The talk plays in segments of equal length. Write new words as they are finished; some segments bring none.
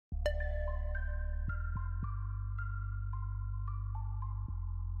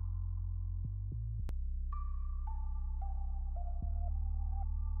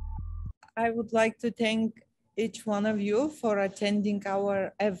I would like to thank each one of you for attending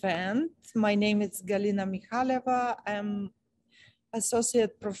our event. My name is Galina Mikhaleva. I'm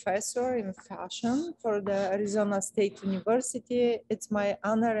Associate Professor in Fashion for the Arizona State University. It's my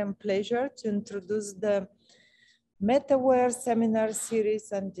honor and pleasure to introduce the MetaWare Seminar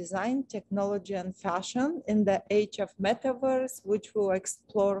Series on Design, Technology, and Fashion in the Age of Metaverse, which will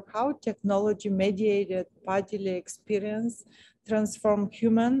explore how technology-mediated bodily experience transform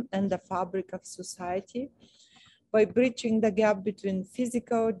human and the fabric of society by bridging the gap between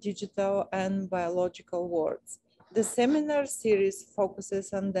physical, digital, and biological worlds. The seminar series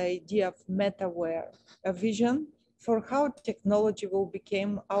focuses on the idea of MetaWare, a vision for how technology will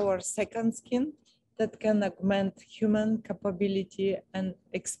become our second skin that can augment human capability and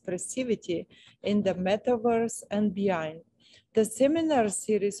expressivity in the metaverse and beyond. The seminar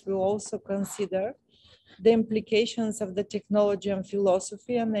series will also consider the implications of the technology and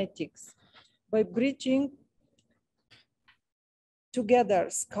philosophy and ethics. By bridging together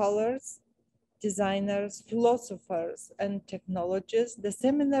scholars, designers, philosophers, and technologists, the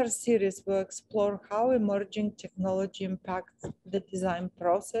seminar series will explore how emerging technology impacts the design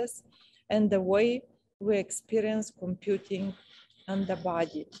process and the way we experience computing and the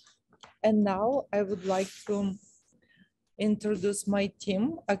body. And now I would like to introduce my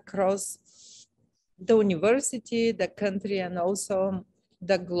team across the university, the country, and also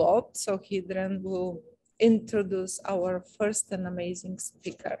the globe. So Hidren will introduce our first and amazing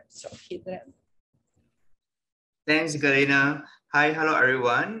speaker. So Hidren. Thanks, Galina. Hi, hello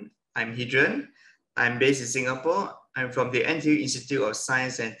everyone. I'm Hidren. I'm based in Singapore. I'm from the NTU Institute of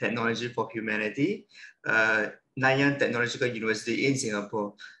Science and Technology for Humanity, Nanyang Technological University in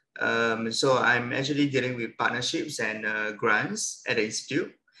Singapore. So I'm actually dealing with partnerships and grants at the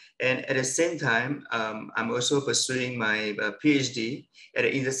institute. And at the same time, I'm also pursuing my PhD at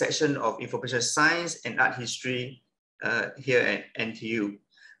the intersection of information science and art history here at NTU.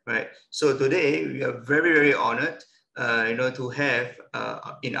 Right. So today we are very, very honored, to have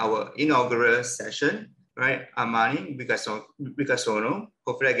in our inaugural session, right, Irmandy Wicaksono.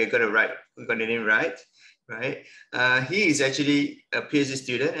 Hopefully I got the name right. Right. He is actually a PhD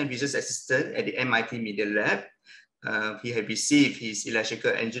student and research assistant at the MIT Media Lab. He had received his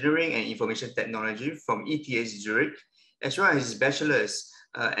electrical engineering and information technology from ETH Zurich, as well as his bachelor's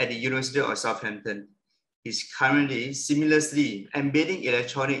at the University of Southampton. He's currently seamlessly embedding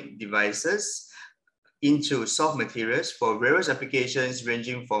electronic devices into soft materials for various applications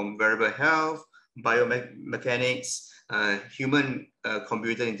ranging from wearable health, biomechanics,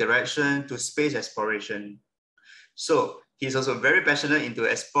 human-computer interaction to space exploration. So he's also very passionate into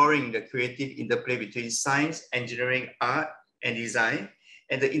exploring the creative interplay between science, engineering, art, and design,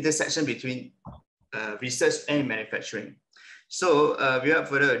 and the intersection between research and manufacturing. So without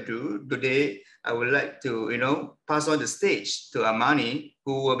further ado, today I would like to pass on the stage to Irmandy,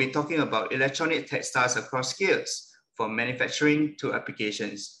 who will be talking about electronic textiles across scales, from manufacturing to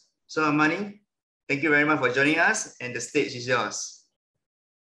applications. So Irmandy, thank you very much for joining us, and the stage is yours.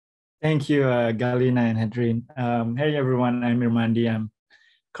 Thank you, Galina and Hedrin. Hey everyone, I'm Irmandy. I'm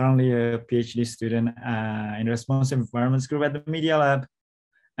currently a PhD student in the Responsive Environments Group at the Media Lab.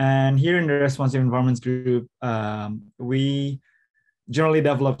 And here in the Responsive Environments Group, we generally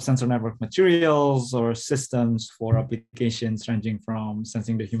develop sensor network materials or systems for applications ranging from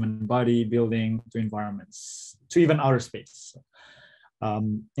sensing the human body, building, to environments, to even outer space.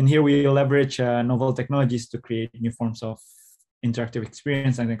 And here we leverage novel technologies to create new forms of interactive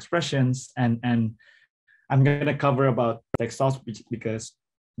experience and expressions. And I'm going to cover about textiles because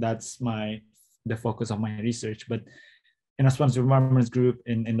that's the focus of my research. But in a Responsive Environments Group,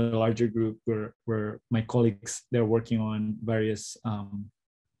 in the larger group, where my colleagues, they're working on various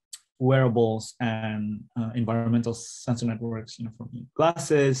wearables and environmental sensor networks, from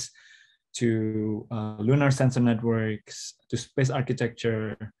glasses to lunar sensor networks to space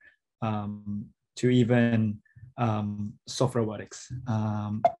architecture to even soft robotics.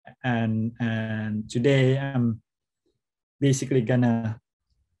 And today I'm basically gonna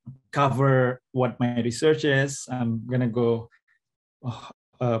cover what my research is. I'm gonna go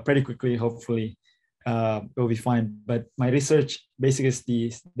pretty quickly, hopefully it'll be fine. But my research basically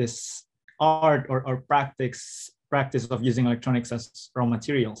is this art or practice of using electronics as raw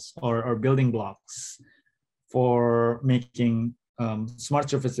materials or building blocks for making smart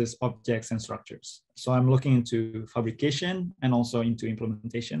surfaces, objects, and structures. So I'm looking into fabrication and also into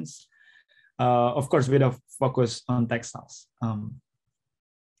implementations, of course, with a focus on textiles.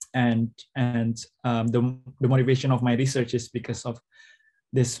 And the motivation of my research is because of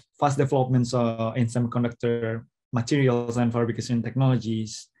this fast developments in semiconductor materials and fabrication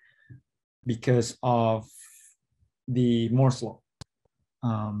technologies, because of the Moore's law.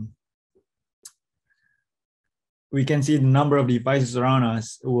 We can see the number of devices around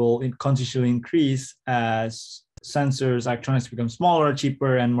us will continuously increase as sensors, electronics become smaller,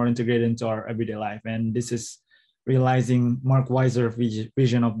 cheaper, and more integrated into our everyday life. And this is realizing Mark Weiser's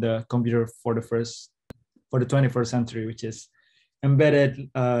vision of the computer for the 21st century, which is embedded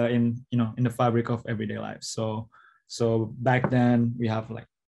in the fabric of everyday life. So back then we have like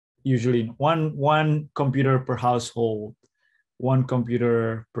usually one computer per household, one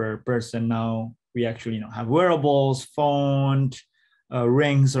computer per person. Now we actually have wearables, phones,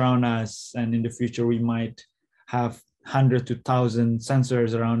 rings around us, and in the future we might have 100 to 1,000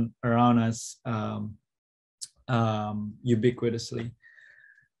 sensors around us ubiquitously.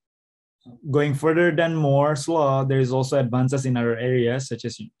 Going further than Moore's law, there is also advances in other areas such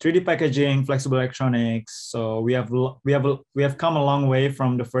as 3D packaging, flexible electronics. So we have come a long way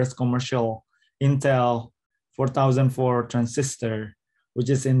from the first commercial Intel 4004 transistor, which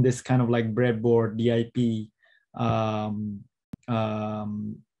is in this kind of like breadboard DIP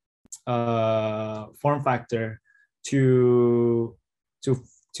form factor, to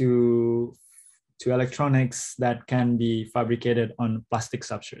electronics that can be fabricated on plastic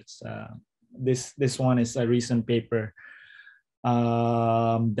substrates. This one is a recent paper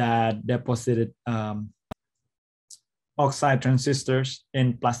that deposited oxide transistors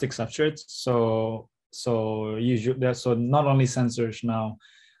in plastic substrates. So not only sensors now,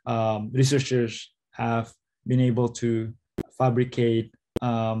 researchers have been able to fabricate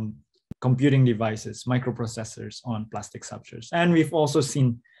computing devices, microprocessors on plastic substrates. And we've also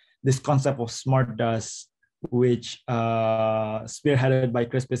seen this concept of smart dust, which spearheaded by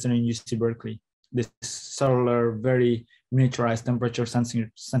Chris Piston in UC Berkeley. This cellular, very miniaturized temperature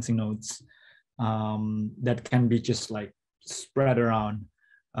sensing nodes that can be just like spread around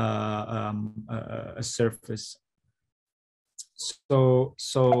a surface. So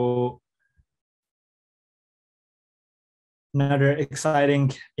another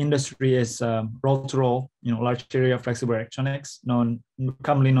exciting industry is roll-to-roll, large area flexible electronics,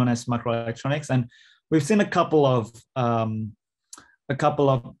 commonly known as microelectronics, and we've seen a couple of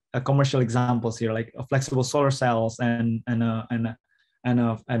commercial examples here, like flexible solar cells and a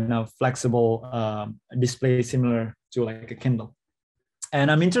flexible display similar to like a Kindle.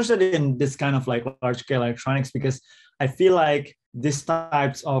 And I'm interested in this kind of like large-scale electronics because I feel like these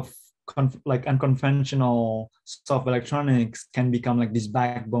types of like unconventional soft electronics can become like this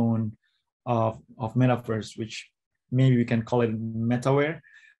backbone of metaverse, which maybe we can call it metaware.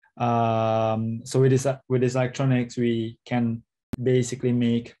 So with this electronics, we can basically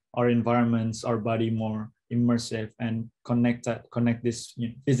make our environments, our body more immersive and connect this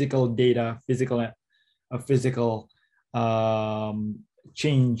physical data, physical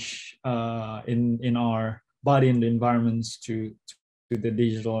change in our body and the environments to the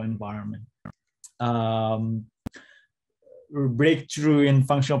digital environment. Breakthrough in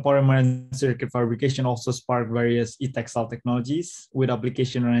functional polymer and circuit fabrication also sparked various e-textile technologies with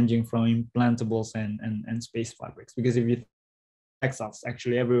application ranging from implantables and space fabrics. Because if you textiles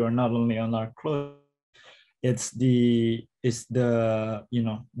actually everywhere, not only on our clothes, it's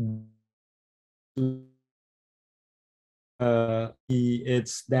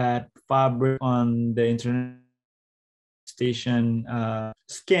that fabric on the internet station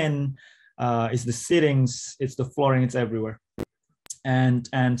skin, it's the sittings, it's the flooring, it's everywhere. And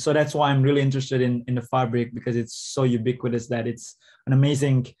so that's why I'm really interested in the fabric, because it's so ubiquitous that it's an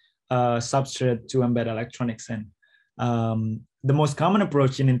amazing substrate to embed electronics in. The most common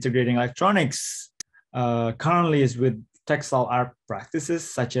approach in integrating electronics currently is with textile art practices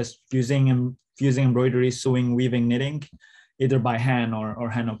such as fusing embroidery, sewing, weaving, knitting, either by hand or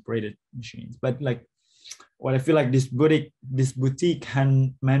hand operated machines. But like what I feel like this boutique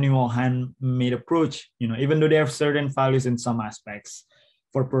handmade approach, even though they have certain values in some aspects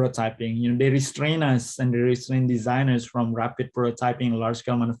for prototyping, they restrain us and they restrain designers from rapid prototyping, large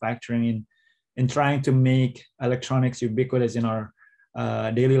scale manufacturing in trying to make electronics ubiquitous in our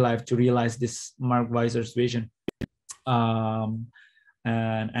daily life to realize this Mark Weiser's vision. And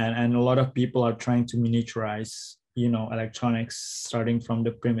a lot of people are trying to miniaturize, electronics starting from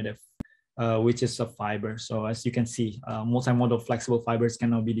the primitive, which is a fiber. So as you can see, multimodal flexible fibers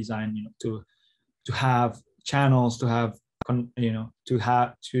can now be designed, to have channels, to have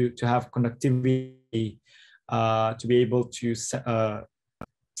conductivity, to be able to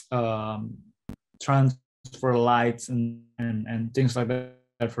transfer lights and things like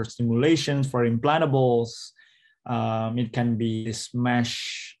that for stimulations, for implantables. It can be this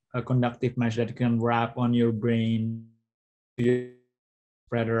mesh, a conductive mesh that you can wrap on your brain.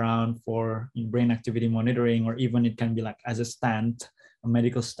 spread around for brain activity monitoring, or even it can be like as a stent, a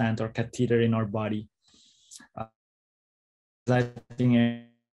medical stent or catheter in our body. I think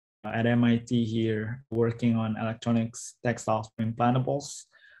at MIT here, working on electronics, textiles, implantables.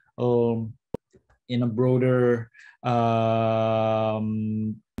 In a broader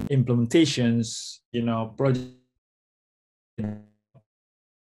implementations, project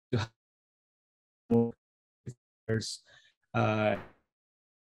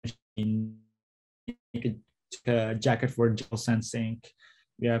in a jacket for gel sensing.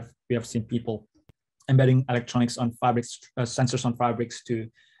 We have seen people embedding electronics on fabrics, sensors on fabrics to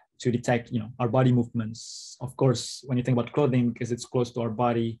detect our body movements. Of course, when you think about clothing, because it's close to our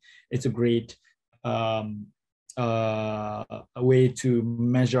body, it's a great a way to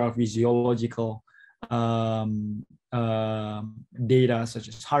measure our physiological data such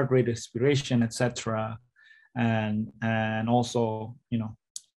as heart rate, respiration, etc. And also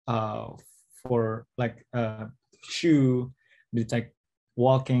for like shoe detect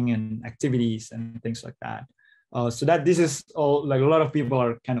walking and activities and things like that. So that this is all, like a lot of people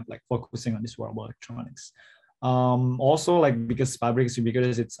are kind of like focusing on this wearable electronics. Also, like because fabric is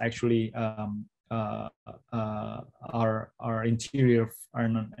ubiquitous, it's actually our interior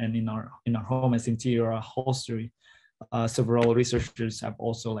and in our home as interior upholstery. Several researchers have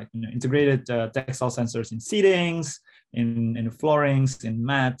also integrated textile sensors in seatings, in floorings, in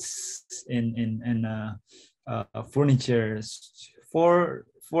mats, in furnitures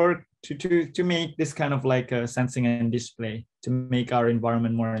to make this kind of like sensing and display to make our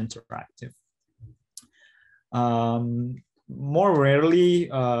environment more interactive. More rarely,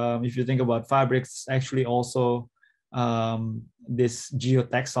 if you think about fabrics, actually also this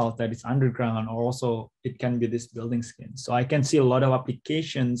geotextile that is underground, or also it can be this building skin. So I can see a lot of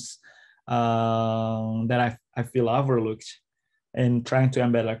applications that I feel overlooked in trying to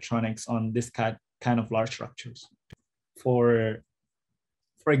embed electronics on this kind of large structures. For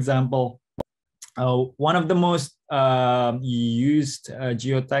example, one of the most used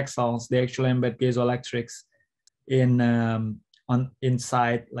geotextiles, they actually embed piezoelectrics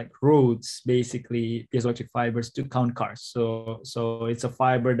inside like roads, basically piezoelectric fibers to count cars. So it's a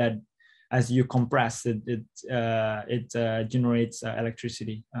fiber that, as you compress it, generates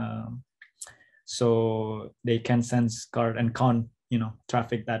electricity. So they can sense car and count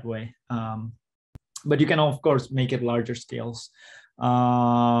traffic that way. But you can of course make it larger scales.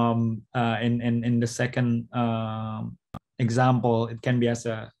 In the second example, it can be as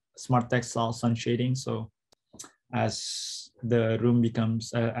a smart textile sun shading. So as the room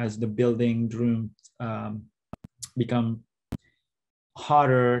becomes, as the building room become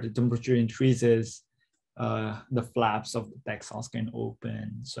hotter, the temperature increases, the flaps of the textiles can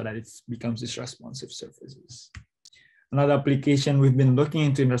open so that it becomes these responsive surfaces. Another application we've been looking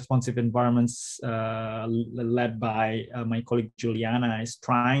into in responsive environments, led by my colleague Juliana, is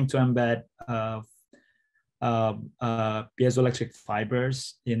trying to embed piezoelectric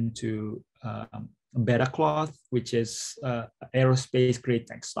fibers into beta cloth, which is aerospace grade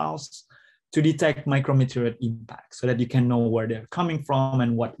textiles, to detect micrometeorite impact so that you can know where they're coming from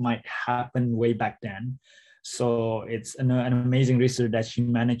and what might happen way back then. So it's an amazing research that she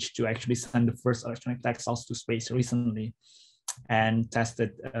managed to actually send the first electronic textiles to space recently and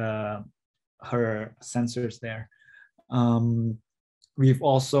tested her sensors there. We've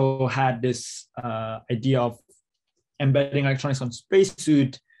also had this idea of embedding electronics on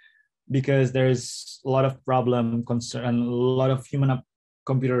spacesuit, because there's a lot of problem, concern, and a lot of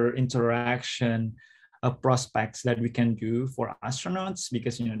human-computer interaction prospects that we can do for astronauts,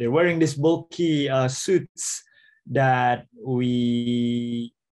 because they're wearing these bulky suits that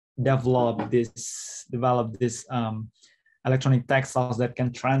we develop this electronic textiles that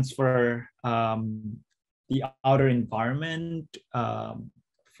can transfer the outer environment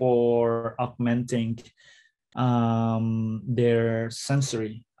for augmenting their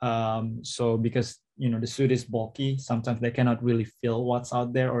sensory. So because the suit is bulky, sometimes they cannot really feel what's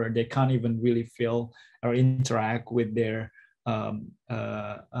out there, or they can't even really feel or interact with their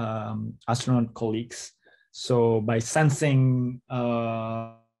astronaut colleagues. So by sensing,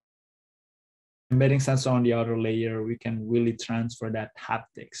 embedding sensor on the outer layer, we can really transfer that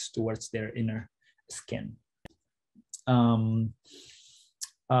haptics towards their inner skin. So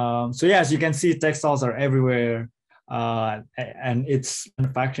yeah, as you can see, textiles are everywhere. And its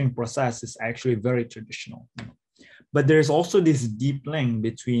manufacturing process is actually very traditional. But there's also this deep link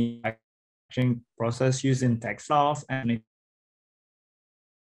between manufacturing process used in textiles and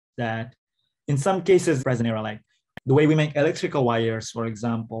that in some cases present era, like the way we make electrical wires, for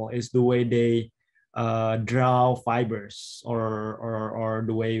example, is the way they draw fibers, or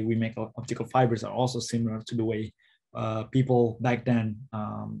the way we make optical fibers are also similar to the way people back then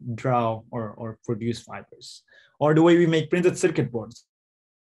draw or produce fibers, or the way we make printed circuit boards.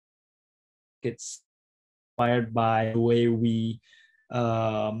 It's inspired by the way we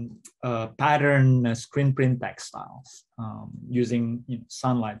pattern screen print textiles using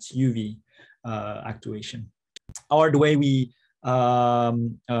sunlight's UV actuation, or the way we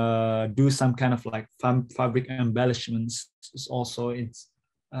do some kind of like fabric embellishments is also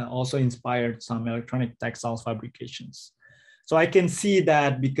also inspired some electronic textiles fabrications. So I can see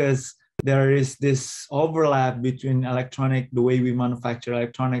that because there is this overlap between the way we manufacture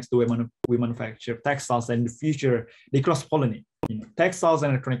electronics, the way we manufacture textiles, and in the future they cross-pollinate. Textiles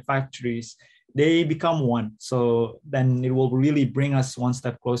and electronic factories, they become one. So then it will really bring us one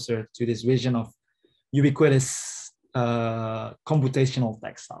step closer to this vision of ubiquitous computational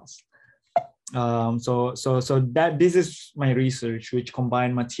textiles. So that this is my research, which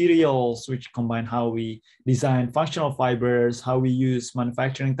combine materials, which combine how we design functional fibers, how we use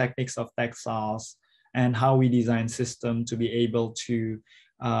manufacturing techniques of textiles, and how we design system to be able to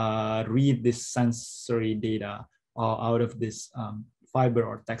read this sensory data out of this fiber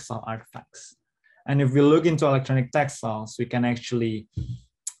or textile artifacts. And if we look into electronic textiles, we can actually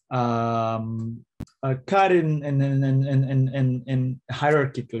cut in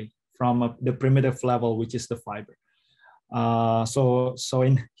hierarchically from the primitive level, which is the fiber. So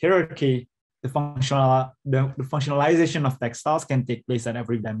in hierarchy, the functionalization of textiles can take place at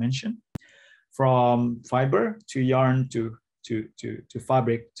every dimension, from fiber to yarn to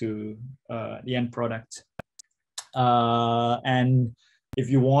fabric to the end product. And if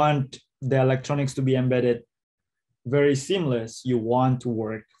you want the electronics to be embedded very seamless, you want to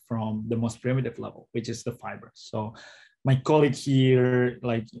work from the most primitive level, which is the fiber. So my colleague here,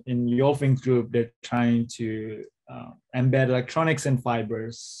 like in Yolfing's group, they're trying to embed electronics in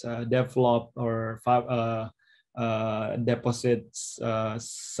fibers, develop or deposits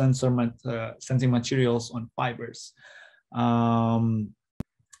sensing materials on fibers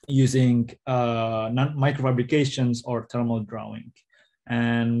using microfabrications or thermal drawing.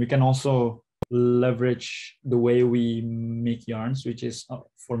 And we can also leverage the way we make yarns, which is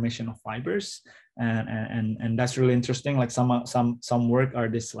formation of fibers, and that's really interesting. Like some work are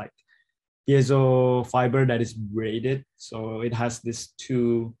this like piezo fiber that is braided, so it has this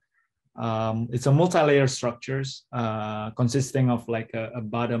two. It's a multi-layer structures consisting of like a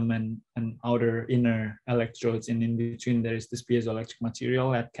bottom and outer inner electrodes, and in between there is this piezoelectric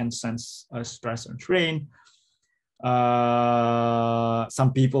material that can sense stress or strain.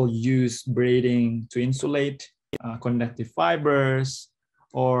 Some people use braiding to insulate conductive fibers,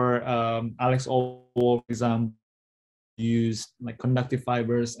 or Alex Olwo, for example, used like conductive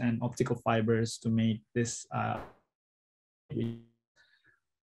fibers and optical fibers to make this that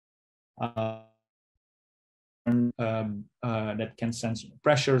can sense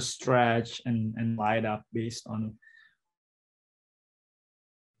pressure, stretch, and light up based on.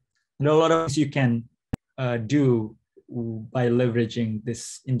 There are a lot of things you can do by leveraging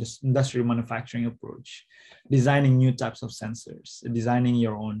this industrial manufacturing approach, designing new types of sensors, designing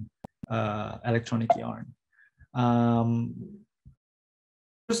your own electronic yarn.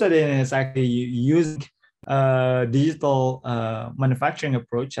 Is actually using digital manufacturing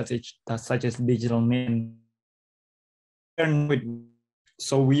approach such as digital knitting.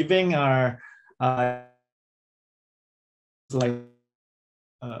 So weaving are like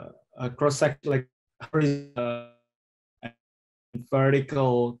a cross section, like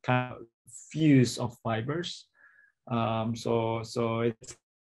vertical kind of fuse of fibers. So it's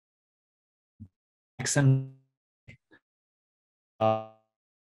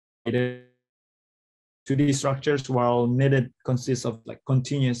 2D structures, while knitted consists of like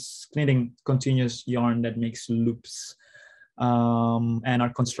continuous yarn that makes loops and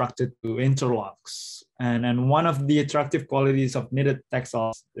are constructed to interlocks. And one of the attractive qualities of knitted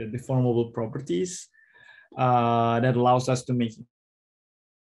textiles, the deformable properties that allows us to make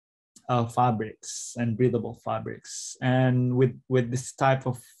fabrics and breathable fabrics. And with this type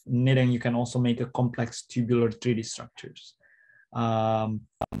of knitting, you can also make a complex tubular 3D structures. And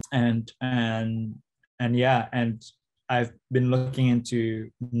I've been looking into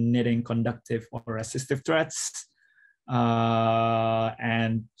knitting conductive or resistive threads.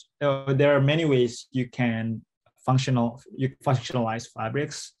 And there are many ways you can functionalize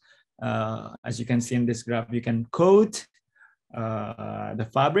fabrics. As you can see in this graph, you can coat the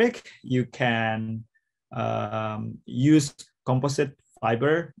fabric. You can use composite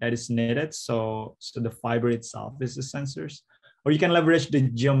fiber that is knitted, so the fiber itself is the sensors, or you can leverage the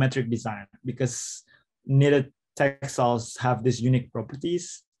geometric design, because knitted textiles have these unique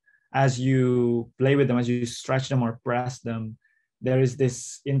properties. As you play with them, as you stretch them or press them, there is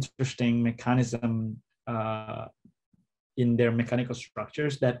this interesting mechanism in their mechanical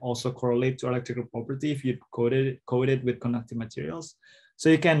structures that also correlate to electrical property if you coat it with conductive materials. So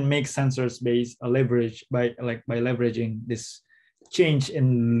you can make sensors based leverage by leveraging this change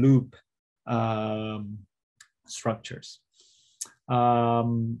in loop structures.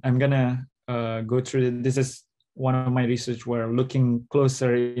 I'm gonna go through this. Is one of my research where looking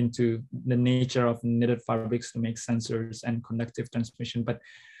closer into the nature of knitted fabrics to make sensors and conductive transmission. But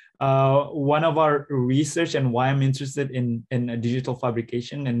one of our research and why I'm interested in digital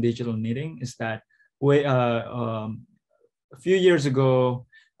fabrication and digital knitting is that a few years ago,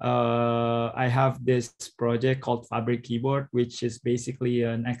 I have this project called Fabric Keyboard, which is basically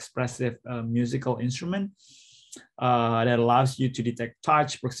an expressive musical instrument that allows you to detect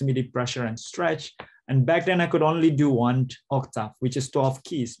touch, proximity, pressure, and stretch. And back then I could only do 1 octave, which is 12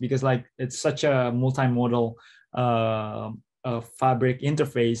 keys, because like it's such a multimodal fabric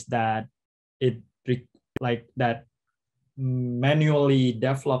interface that manually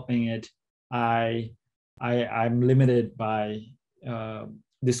developing it, I'm limited by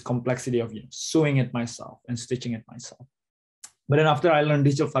this complexity of sewing it myself and stitching it myself. But then after I learned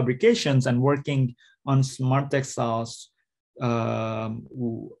digital fabrications and working on smart textiles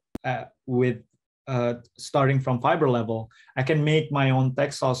with starting from fiber level, I can make my own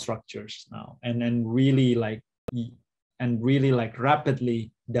textile structures now and really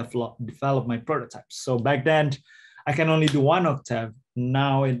rapidly develop my prototypes. So back then I can only do 1 octave.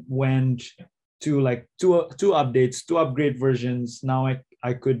 Now it went to like two updates, 2 upgrade versions. Now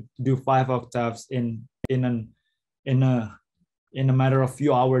I could do 5 octaves in a matter of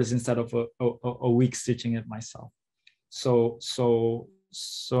few hours instead of a week stitching it myself. So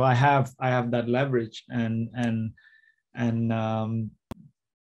I have that leverage, and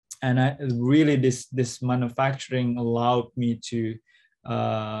I really this manufacturing allowed me to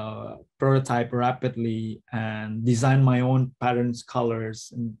prototype rapidly and design my own patterns,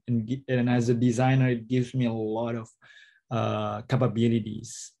 colors, and as a designer, it gives me a lot of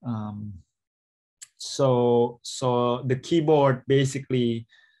capabilities. So the keyboard basically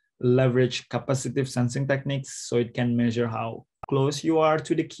leverage capacitive sensing techniques, so it can measure how close you are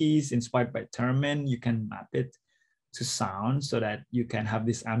to the keys. Inspired by theremin, you can map it to sound so that you can have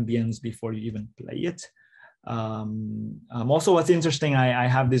this ambience before you even play it. Also, what's interesting, I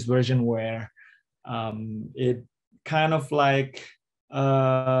have this version where it kind of like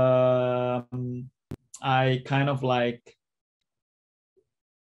I kind of like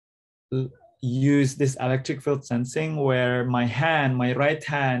use this electric field sensing where my right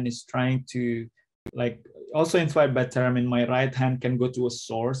hand is trying to, like, also inspired by theremin, my right hand can go to a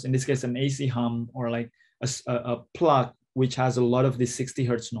source, in this case an AC hum or like a plug which has a lot of this 60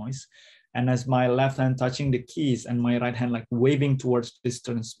 hertz noise, and as my left hand touching the keys and my right hand like waving towards this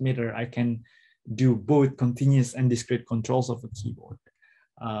transmitter, I can do both continuous and discrete controls of a keyboard.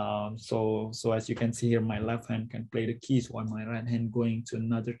 So as you can see here, my left hand can play the keys while my right hand going to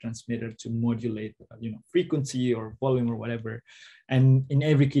another transmitter to modulate, frequency or volume or whatever. And in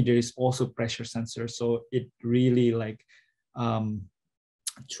every key there is also pressure sensor, so it really like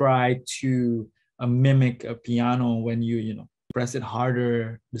try to mimic a piano. When you press it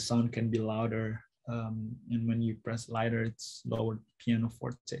harder, the sound can be louder, and when you press lighter, it's lower, piano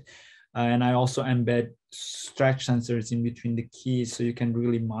forte. And I also embed stretch sensors in between the keys, so you can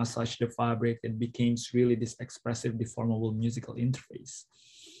really massage the fabric. It becomes really this expressive, deformable musical interface.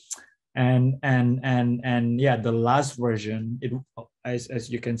 And yeah, the last version, as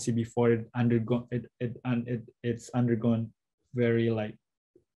you can see before, it's undergone very like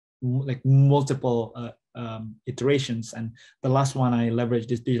multiple iterations. And the last one, I leveraged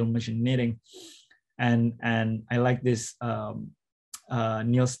this digital machine knitting, and I like this.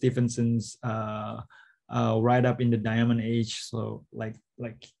 Neil Stephenson's Right Up in the Diamond Age. So like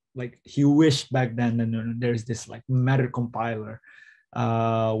he wished back then, and there's this like matter compiler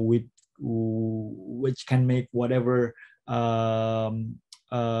which can make whatever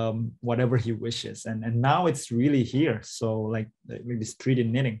whatever he wishes, and now it's really here. So like this 3D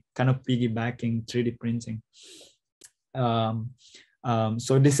knitting, kind of piggybacking 3D printing.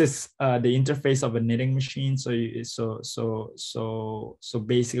 So this is the interface of a knitting machine. So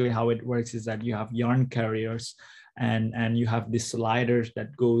basically how it works is that you have yarn carriers, and you have these sliders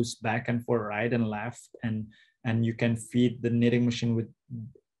that goes back and forth, right and left, and you can feed the knitting machine with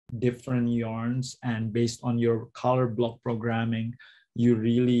different yarns, and based on your color block programming, you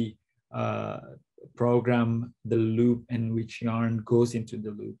really program the loop in which yarn goes into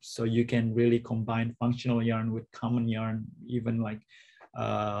the loop. So you can really combine functional yarn with common yarn, even like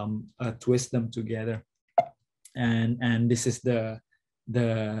twist them together. And this is the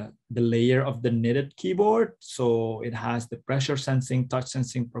layer of the knitted keyboard. So it has the pressure sensing, touch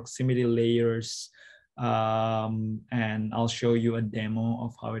sensing, proximity layers. And I'll show you a demo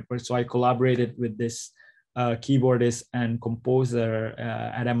of how it works. So I collaborated with this keyboardist and composer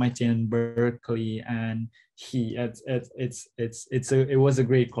at MIT and Berkeley, and it was a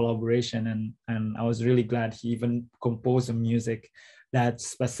great collaboration, and I was really glad he even composed some music that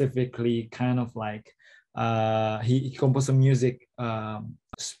specifically kind of like he composed some music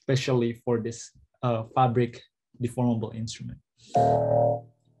especially for this fabric deformable instrument.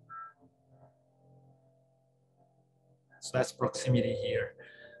 So that's proximity here,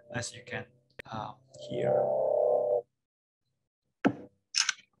 as you can hear.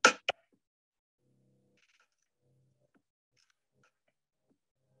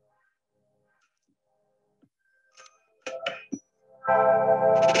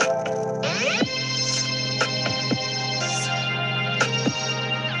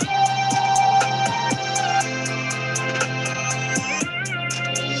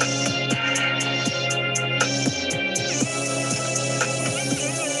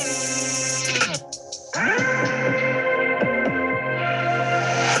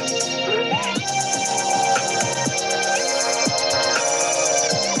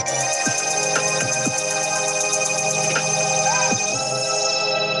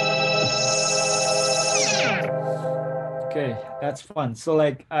 Okay, that's fun. So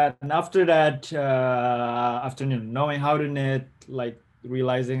like, and after that, after knowing how to knit, like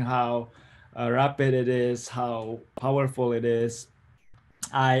realizing how rapid it is, how powerful it is,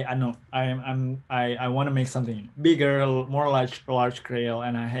 I know I want to make something bigger, more large scale,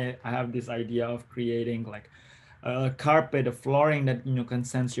 and I have this idea of creating like a carpet, a flooring that can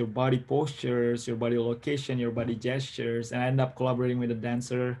sense your body postures, your body location, your body gestures, and I end up collaborating with a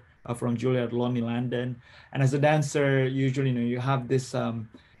dancer from Juilliard Lonely London. And as a dancer, usually you have this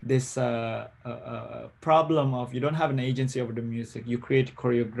problem of you don't have an agency over the music. You create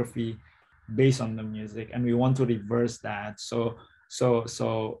choreography based on the music, and we want to reverse that. So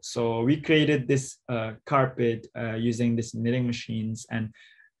we created this carpet using these knitting machines, and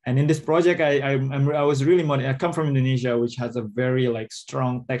in this project, I was really I come from Indonesia, which has a very like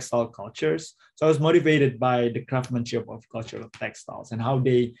strong textile cultures. So I was motivated by the craftsmanship of cultural textiles and how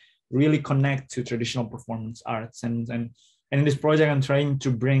they really connect to traditional performance arts. And in this project, I'm trying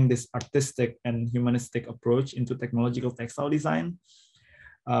to bring this artistic and humanistic approach into technological textile design.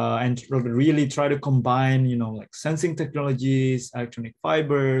 And really try to combine, like sensing technologies, electronic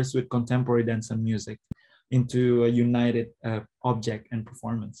fibers with contemporary dance and music into a united object and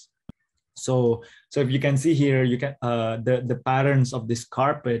performance. So if you can see here, you can the patterns of this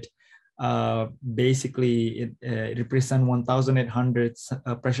carpet. Basically, it represent 1,800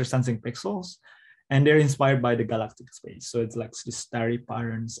 pressure sensing pixels, and they're inspired by the galactic space. So it's like these starry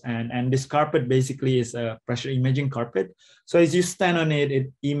patterns, and this carpet basically is a pressure imaging carpet. So as you stand on it,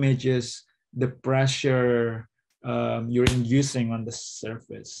 it images the pressure you're inducing on the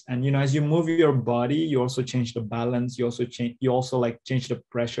surface. And as you move your body, you also change the balance. You also change the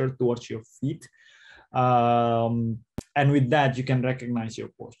pressure towards your feet. And with that, you can recognize your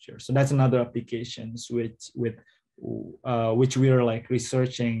posture. So that's another applications which we are like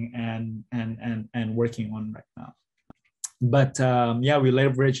researching and working on right now. But yeah, we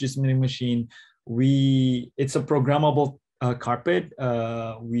leverage this knitting machine. It's a programmable carpet.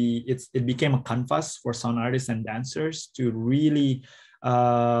 It became a canvas for sound artists and dancers to really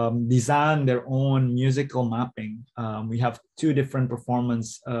design their own musical mapping. We have two different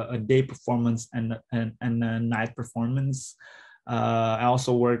performance, a day performance and a night performance. I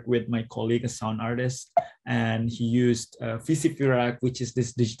also work with my colleague, a sound artist, and he used Visifirac, which is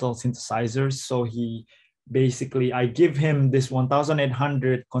this digital synthesizer. So I give him this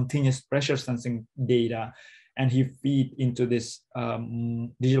 1,800 continuous pressure sensing data, and he feed into this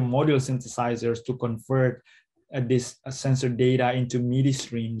digital module synthesizers to convert this sensor data into MIDI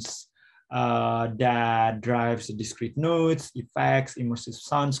streams that drives the discrete notes, effects, immersive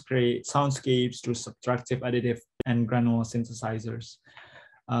soundscapes through subtractive, additive, and granular synthesizers.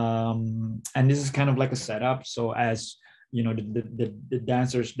 And this is kind of like a setup. So as the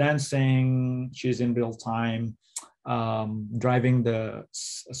dancers dancing, she's in real time, driving the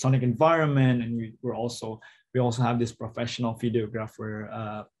sonic environment, and we also have this professional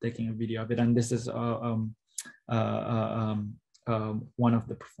videographer taking a video of it. And this is one of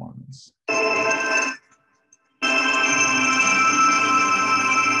the performance.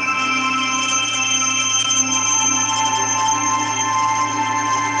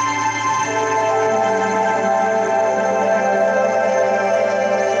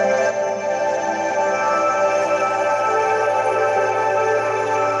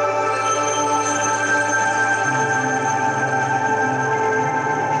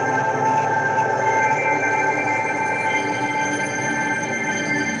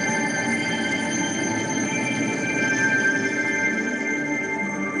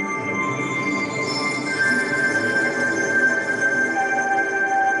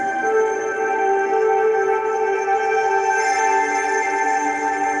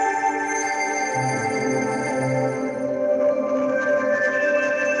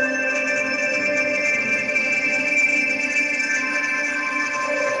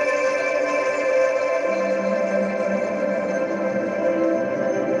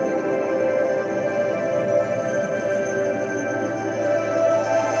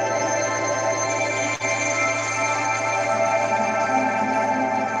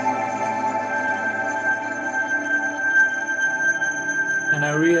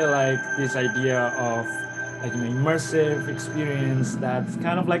 this idea of like an immersive experience that's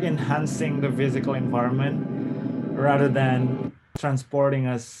kind of like enhancing the physical environment rather than transporting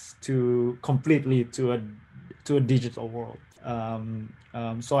us to completely to a digital world.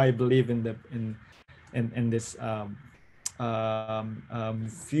 So I believe in this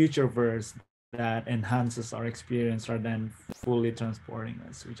future verse that enhances our experience rather than fully transporting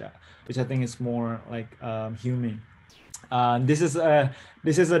us, which I think is more like human. This is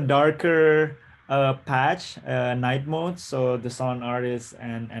a darker patch, night mode. So the sound artist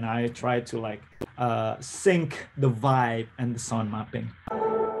and I try to like sync the vibe and the sound mapping.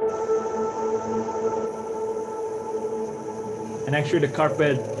 And actually the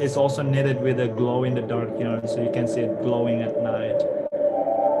carpet is also knitted with a glow in the dark yarn, so you can see it glowing at night.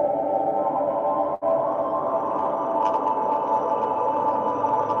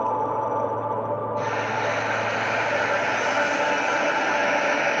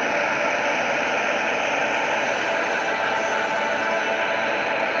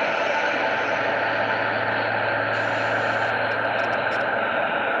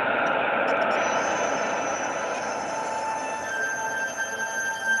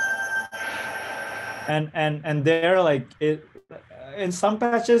 And there, like it in some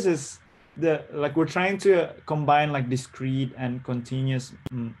patches is the like we're trying to combine like discrete and continuous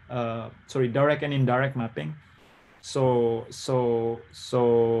direct and indirect mapping, so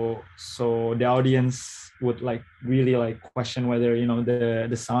the audience would like really like question whether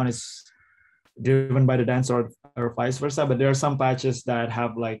the sound is driven by the dance or vice versa. But there are some patches that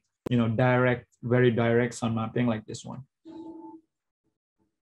have like very direct sound mapping, like this one.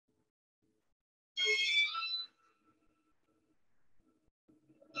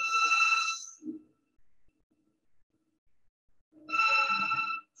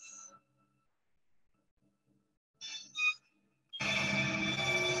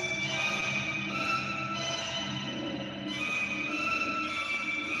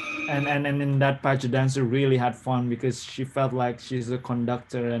 And in that patch, the dancer really had fun because she felt like she's a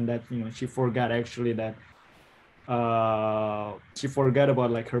conductor, and that she forgot actually that she forgot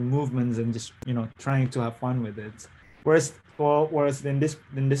about like her movements and just trying to have fun with it. Whereas in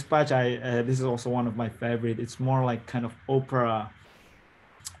this patch, this is also one of my favorite. It's more like kind of opera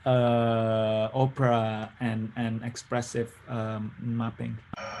and expressive mapping.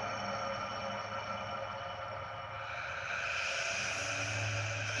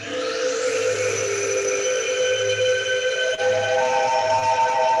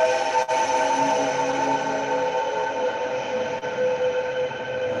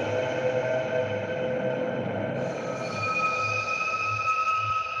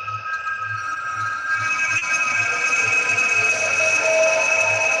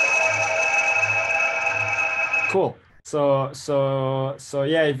 Cool. So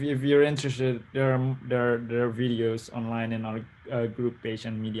yeah, if you're interested, there are videos online in our group page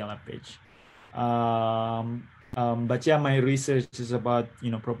and Media Lab page. But yeah, my research is about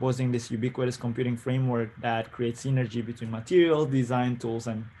proposing this ubiquitous computing framework that creates synergy between materials, design tools,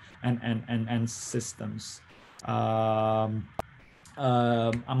 and systems. My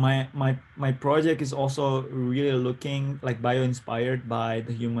project is also really looking like bio-inspired by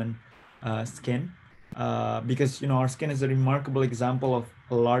the human skin. Because our skin is a remarkable example of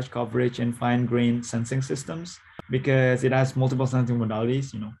a large coverage and fine-grained sensing systems, because it has multiple sensing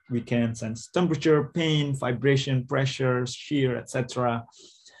modalities. We can sense temperature, pain, vibration, pressure, shear, etc.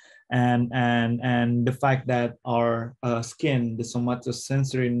 And the fact that our skin, the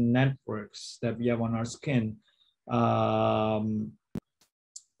somatosensory networks that we have on our skin,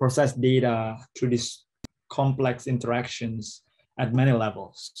 process data through these complex interactions at many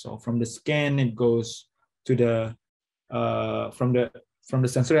levels. So from the skin, it goes to the from the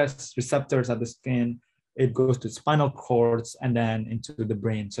sensory receptors at the skin, it goes to spinal cords and then into the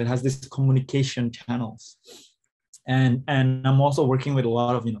brain. So it has these communication channels. And I'm also working with a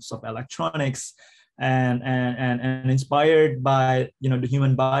lot of soft electronics and inspired by the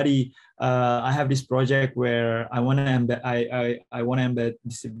human body. I have this project where I want to embed I want to embed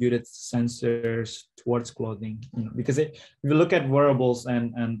distributed sensors towards clothing, because if you look at wearables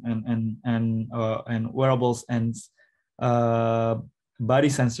and wearables and body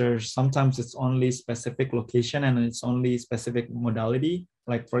sensors, sometimes it's only specific location and it's only specific modality.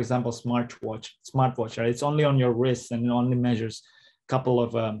 Like for example, smartwatch, right? It's only on your wrist and it only measures a couple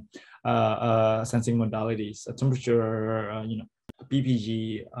of sensing modalities, a temperature,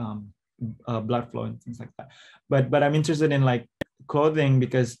 PPG, blood flow and things like that. But I'm interested in like clothing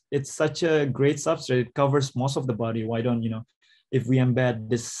because it's such a great substrate. It covers most of the body. Why don't if we embed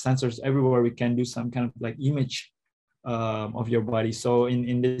these sensors everywhere, we can do some kind of like image of your body. So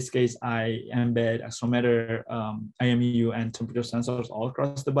in this case, I embed accelerometer, IMU, and temperature sensors all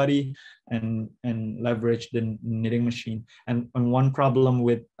across the body, and leverage the knitting machine. And one problem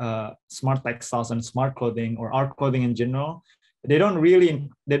with smart textiles and smart clothing, or our clothing in general, they're not really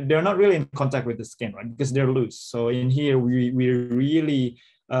in contact with the skin, right? Because they're loose. So in here, we really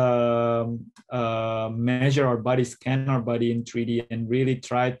measure our body, scan our body in 3D, and really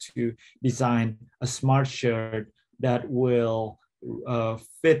try to design a smart shirt that will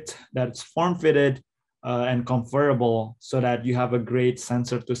fit, that's form-fitted and comfortable, so that you have a great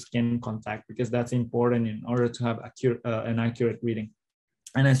sensor to skin contact, because that's important in order to have an accurate reading.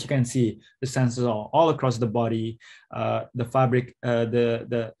 And as you can see, the sensors are all across the body. The fabric,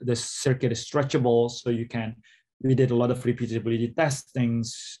 the circuit is stretchable, so we did a lot of repeatability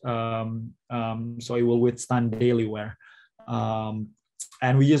testings, so it will withstand daily wear.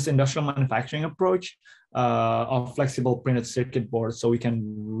 And we use industrial manufacturing approach of flexible printed circuit boards, so we can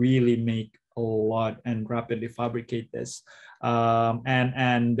really make a lot and rapidly fabricate this.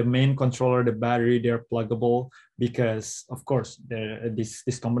 And the main controller, the battery, they're pluggable, because of course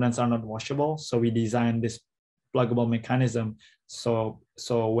these components are not washable. So we designed this pluggable mechanism. So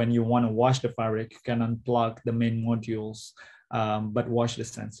when you want to wash the fabric, you can unplug the main modules, but wash the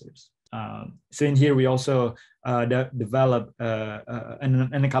sensors. So in here, we also develop an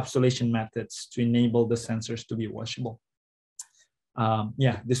encapsulation methods to enable the sensors to be washable.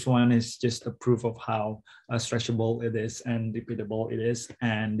 Yeah, this one is just a proof of how stretchable it is and repeatable it is.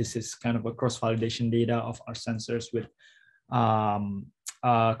 And this is kind of a cross-validation data of our sensors with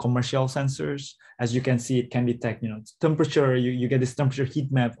commercial sensors. As you can see, it can detect, temperature. You get this temperature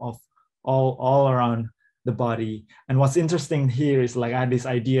heat map of all around the body. And what's interesting here is, like, I had this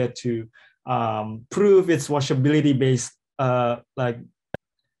idea to prove its washability based, like,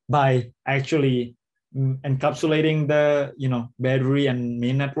 by actually encapsulating the battery and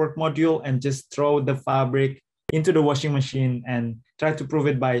main network module, and just throw the fabric into the washing machine and try to prove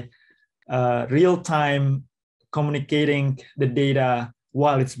it by real-time communicating the data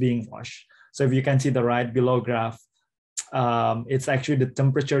while it's being washed. So if you can see the right below graph, it's actually the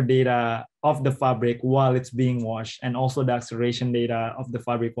temperature data of the fabric while it's being washed, and also the acceleration data of the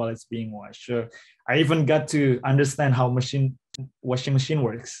fabric while it's being washed. So I even got to understand how washing machine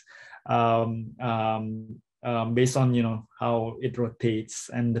works, based on how it rotates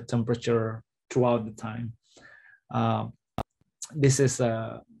and the temperature throughout the time. This is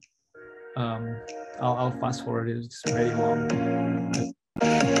I'll fast forward it. It's very long.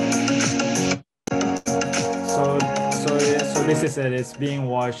 So this is it. It's being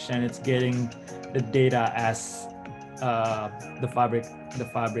washed, and it's getting the data as the fabric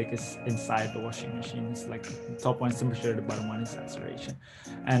is inside the washing machine. It's like the top one is temperature, the bottom one is acceleration,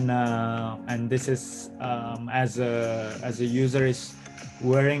 and this is as a user is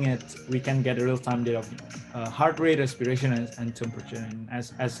wearing it, we can get a real-time data of heart rate, respiration, and temperature. And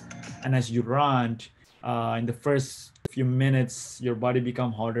as you run, in the first few minutes, your body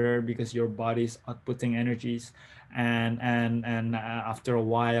become hotter because your body is outputting energies, and after a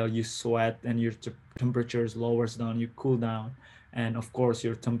while you sweat and your temperature lowers down, you cool down, and of course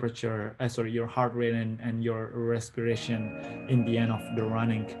your temperature, your heart rate and your respiration in the end of the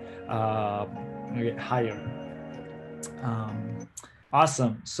running get higher.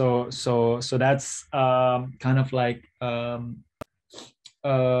 Awesome. So that's kind of like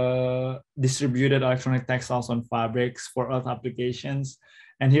distributed electronic textiles on fabrics for Earth applications.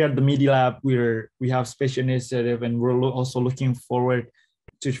 And here at the Media Lab, we have space initiative, and we're also looking forward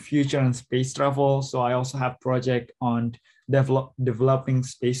to future and space travel. So I also have project on developing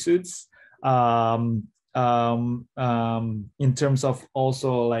spacesuits in terms of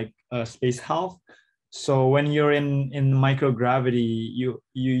also like space health. So when you're in microgravity,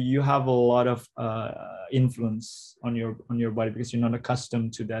 you have a lot of influence on your body, because you're not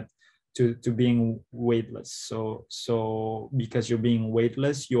accustomed to that, to being weightless. So because you're being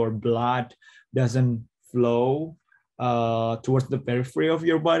weightless, your blood doesn't flow towards the periphery of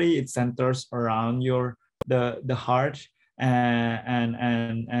your body. It centers around the heart,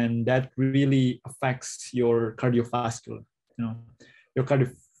 and that really affects your cardiovascular. Your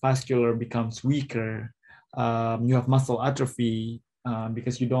cardiovascular becomes weaker. You have muscle atrophy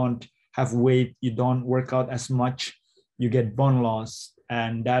because you don't have weight, you don't work out as much, you get bone loss,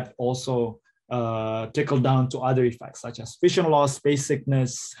 and that also trickle down to other effects such as vision loss, face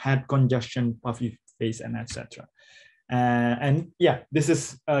sickness, head congestion, puffy face, and etc. And yeah, this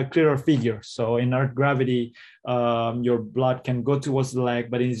is a clearer figure. So in Earth gravity, your blood can go towards the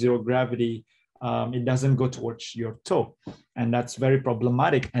leg, but in zero gravity, it doesn't go towards your toe, and that's very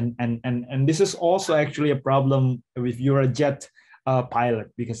problematic. And this is also actually a problem if you're a jet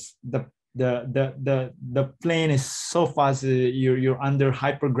pilot, because the plane is so fast, you're under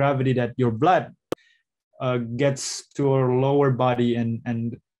hypergravity that your blood gets to your lower body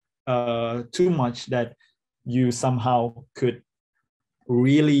and too much that you somehow could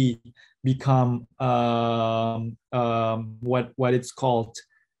really become what it's called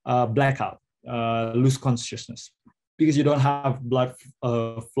blackout, lose consciousness, because you don't have blood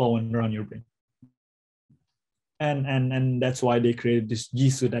flowing around your brain. And that's why they created this G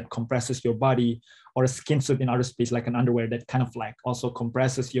suit that compresses your body, or a skin suit in outer space, like an underwear that kind of like also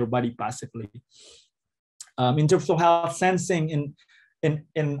compresses your body passively. In terms of health sensing in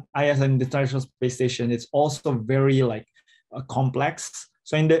IS and the International Space Station, it's also very like complex.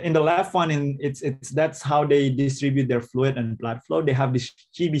 So in the left one, it's that's how they distribute their fluid and blood flow. They have this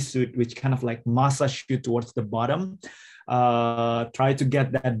chibi suit which kind of like massage you towards the bottom, try to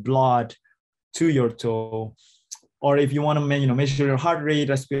get that blood to your toe. Or if you want to measure your heart rate,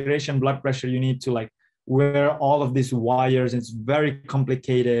 respiration, blood pressure, you need to like wear all of these wires. It's very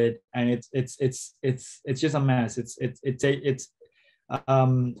complicated, and it's just a mess. It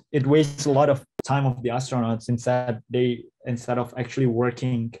wastes a lot of time of the astronauts instead of actually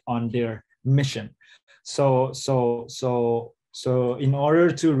working on their mission. So in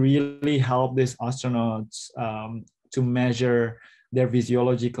order to really help these astronauts to measure their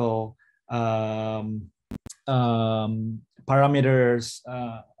physiological parameters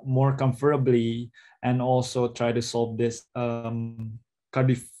more comfortably, and also try to solve this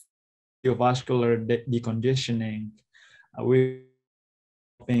cardiovascular deconditioning, we're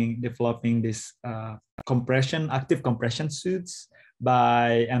developing this active compression suits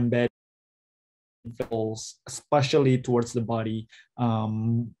by embedding vessels, especially towards the body,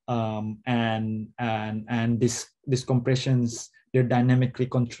 and these compressions, they're dynamically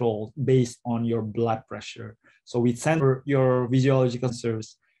controlled based on your blood pressure. So we sensor your physiological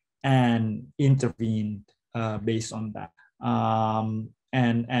sensors and intervene based on that.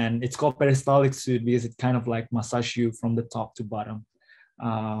 And it's called peristaltic suit because it kind of like massage you from the top to bottom.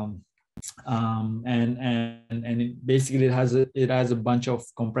 And basically it has a bunch of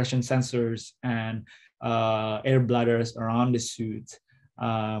compression sensors and air bladders around the suit,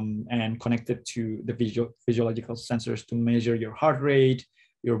 and connected to the physiological sensors to measure your heart rate,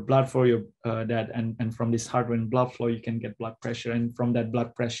 your blood flow, and from this heart rate and blood flow you can get blood pressure, and from that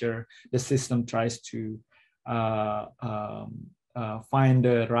blood pressure the system tries to find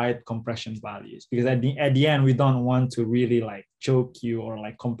the right compression values, because at the end we don't want to really like choke you or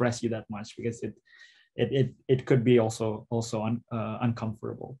like compress you that much, because it could be also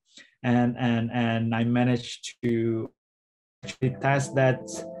uncomfortable. And I managed to actually test that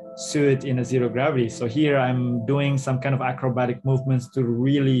suit in a zero gravity. So here I'm doing some kind of acrobatic movements to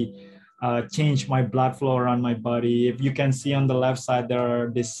really change my blood flow around my body. If you can see on the left side, there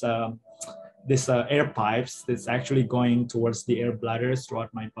are this air pipes that's actually going towards the air bladders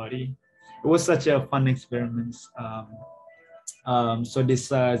throughout my body. It was such a fun experiment. So this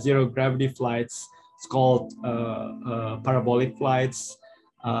zero gravity flights, it's called parabolic flights.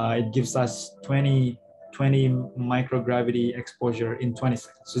 It gives us 20 microgravity exposure in 20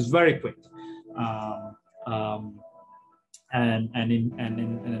 seconds. So it's very quick. And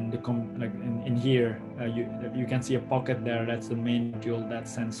in here, you can see a pocket there. That's the main module that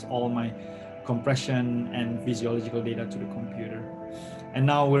sends all my compression and physiological data to the computer. And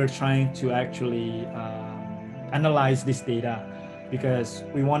now we're trying to actually analyze this data, because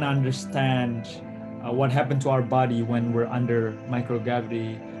we want to understand what happened to our body when we're under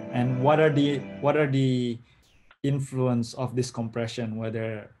microgravity, and what are the influence of this compression,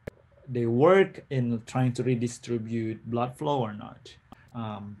 whether they work in trying to redistribute blood flow or not.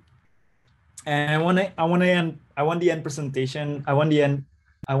 And I want to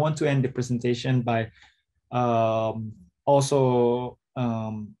end the presentation by also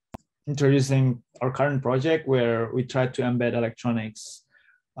introducing our current project, where we try to embed electronics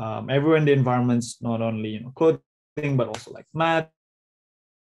everywhere in the environments, not only clothing, but also like mat,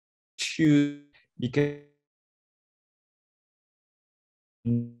 shoes, because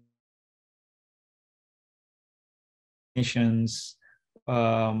from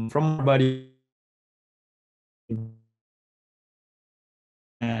our body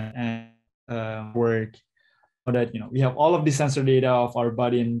and work, so that we have all of the sensor data of our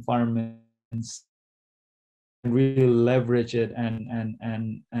body environments, and really leverage it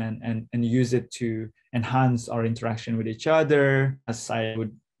and use it to enhance our interaction with each other, aside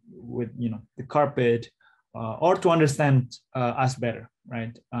with the carpet, or to understand us better,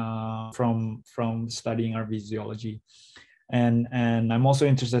 right? From studying our physiology. And I'm also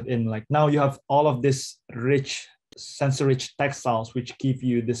interested in, like, now you have all of this rich sensor-rich textiles which give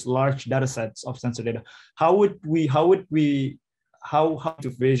you this large data sets of sensor data. How to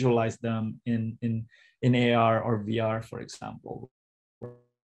visualize them in AR or VR, for example?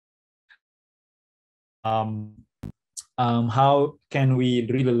 How can we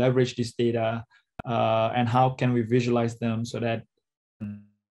really leverage this data, and how can we visualize them so that,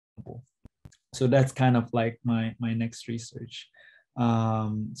 so that's kind of like my next research.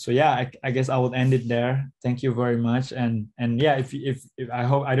 So yeah, I guess I will end it there. Thank you very much. And yeah, if I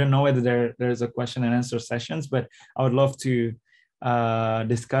hope, I don't know whether there's a question and answer sessions, but I would love to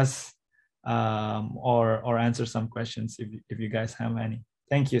discuss or answer some questions if you guys have any.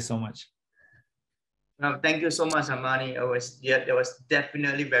 Thank you so much. Thank you so much, Amani. That was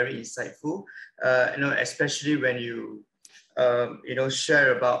definitely very insightful. Especially when you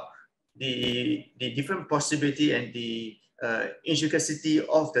share about the different possibility and the intricacy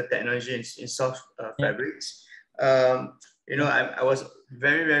of the technology in soft fabrics. I was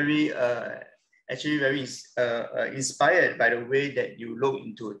very actually very inspired by the way that you look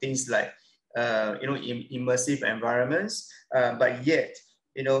into things like immersive environments, but yet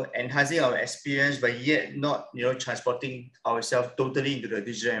enhancing our experience, but yet not transporting ourselves totally into the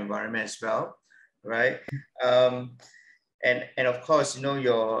digital environment as well, right? And of course,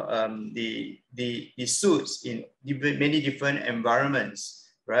 your the suits in many different environments,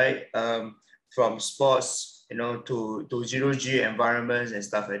 right? From sports, to zero-G environments and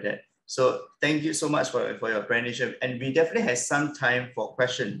stuff like that. So thank you so much for your apprenticeship, and we definitely have some time for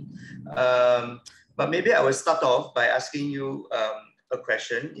questions. But maybe I will start off by asking you a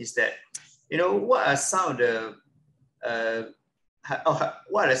question: is that what are some of the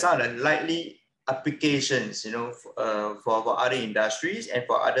likely applications for other industries and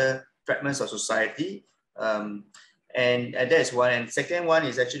for other fragments of society, and that is one. And second one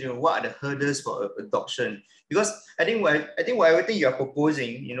is actually what are the hurdles for adoption? Because I think everything you are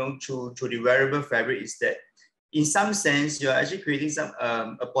proposing through the wearable fabric is that in some sense you're actually creating some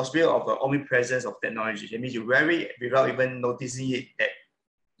a possibility of an omnipresence of technology. That means you wear it without even noticing it, that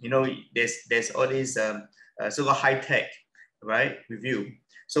there's all these so-called high tech, right, with you.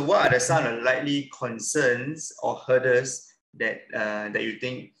 So what are some of the likely concerns or hurdles that that you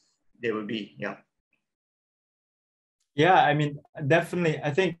think there will be? Yeah, I mean, definitely.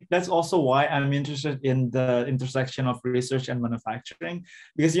 I think that's also why I'm interested in the intersection of research and manufacturing,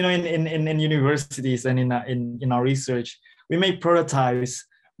 because in universities and in our research, we make prototypes,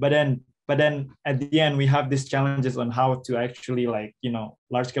 but then at the end we have these challenges on how to actually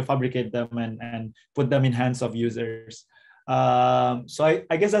large scale fabricate them and put them in hands of users. So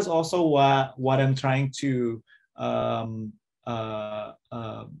I guess that's also what I'm trying to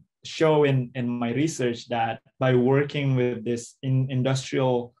show in my research, that by working with this in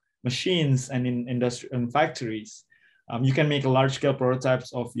industrial machines and in industrial factories, you can make large scale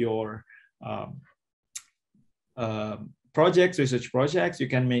prototypes of your research projects. You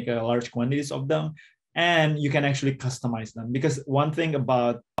can make large quantities of them, and you can actually customize them. Because one thing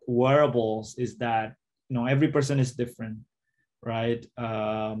about wearables is that every person is different, right?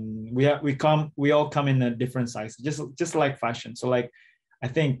 We all come in a different size, just like fashion. So I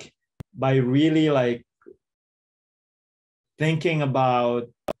think by really thinking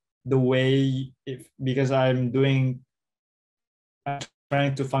about the way, because I'm trying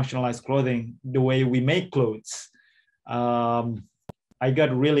to functionalize clothing, the way we make clothes, I got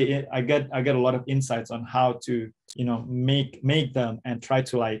a lot of insights on how to make them and try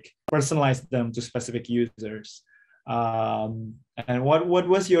to personalize them to specific users. And what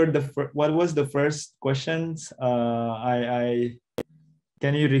was the first questions?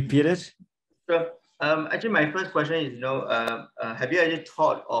 Can you repeat it? Sure. Actually, my first question is, have you actually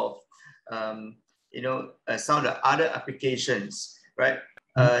thought of, some of the other applications, right?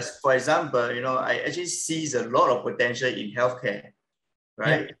 For example, I actually see a lot of potential in healthcare,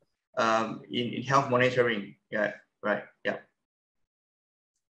 right? Yeah. In health monitoring, yeah, right, yeah.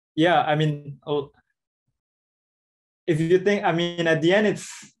 Yeah, I mean, if you think, I mean, at the end, it's,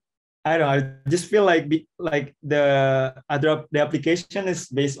 I don't know, I just feel like the application is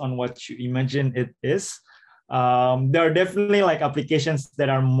based on what you imagine it is. There are definitely applications that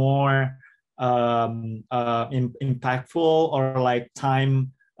are more impactful or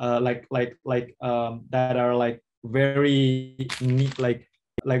time that are very neat,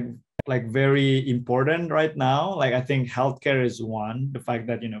 very important right now. I think healthcare is one. The fact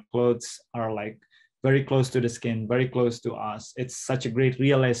that clothes are very close to the skin, very close to us. It's such a great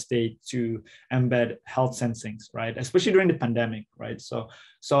real estate to embed health sensings, right? Especially during the pandemic, right? So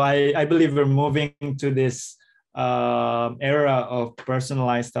I believe we're moving to this era of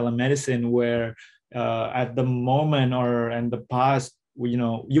personalized telemedicine where at the moment or in the past,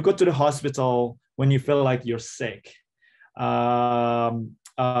 you go to the hospital when you feel like you're sick. And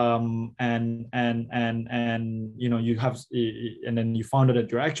you have, and then you found out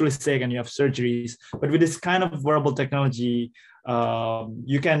that you're actually sick and you have surgeries. But with this kind of wearable technology,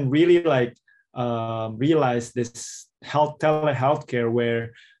 you can really like realize this telehealth care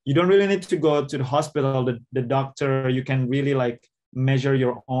where you don't really need to go to the hospital, the doctor. You can really like measure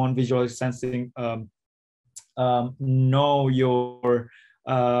your own visual sensing, know your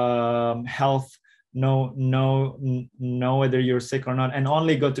health, know whether you're sick or not, and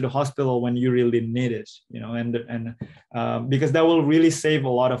only go to the hospital when you really need it, and because that will really save a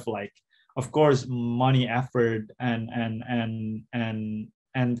lot of, like, of course, money, effort, and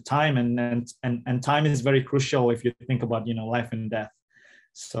time, and time is very crucial if you think about life and death.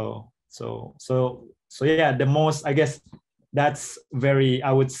 So yeah, the most, I guess, that's very,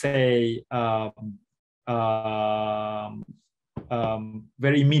 I would say,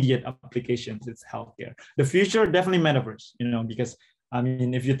 very immediate applications. It's healthcare. The future, definitely metaverse, because I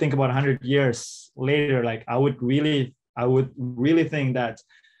mean, if you think about 100 years later, like I would really think that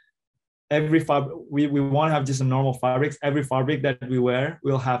every we want to have just a normal fabrics. Every fabric that we wear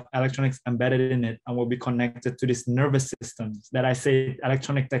will have electronics embedded in it and will be connected to this nervous systems that I say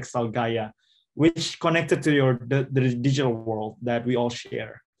electronic textile Gaia, which connected to the digital world that we all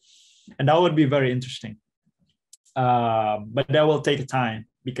share. And that would be very interesting. But that will take time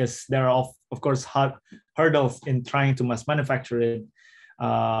because there are, of course, hurdles in trying to mass manufacture it,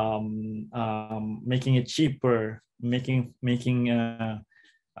 making it cheaper, and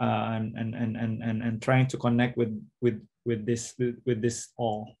trying to connect with this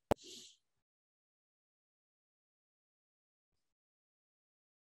all.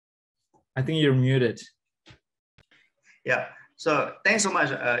 I think you're muted. Yeah. So thanks so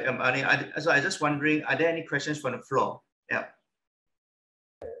much, Irmandy. So I just wondering, are there any questions from the floor? Yeah.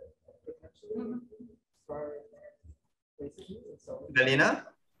 Galina?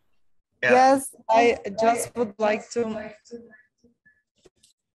 Yeah. Yes, I just would like to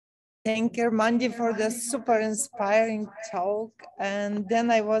thank Irmandy for the super inspiring talk. And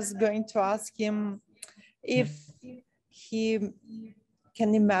then I was going to ask him if he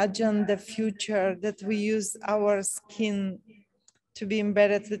can imagine the future that we use our skin to be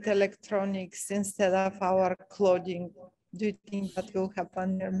embedded with electronics instead of our clothing. Do you think that will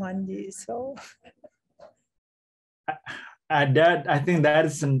happen, Irmandy? So I think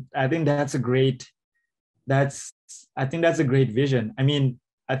that's a great vision. I mean,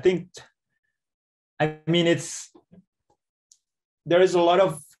 there is a lot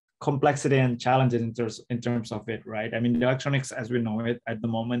of complexity and challenges in terms of it, right? I mean, the electronics as we know it at the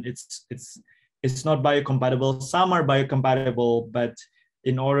moment, it's not biocompatible. Some are biocompatible, but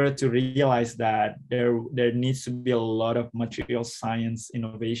in order to realize that, there needs to be a lot of material science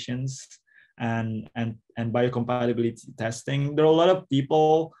innovations and biocompatibility testing. There are a lot of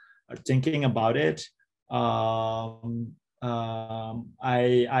people thinking about it. I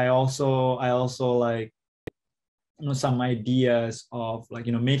also like some ideas of like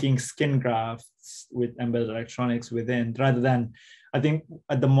making skin grafts with embedded electronics within, rather than, I think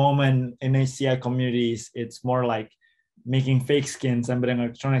at the moment in HCI communities it's more like making fake skins, embedding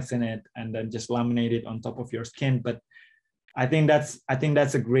electronics in it, and then just laminate it on top of your skin. But it's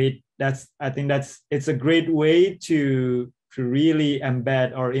a great way to really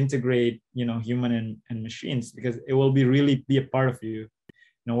embed or integrate human and machines, because it will really be a part of you.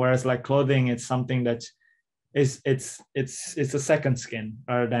 Whereas like clothing, it's something that it's a second skin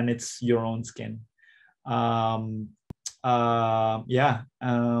rather than it's your own skin. I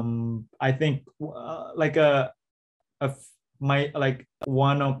think one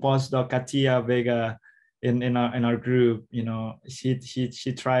of postdoc Katia Vega in our group,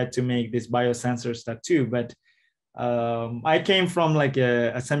 she tried to make this biosensor stuff too, but I came from like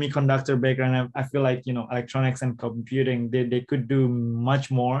a semiconductor background. I feel like electronics and computing, they could do much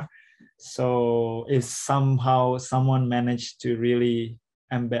more. So if somehow someone managed to really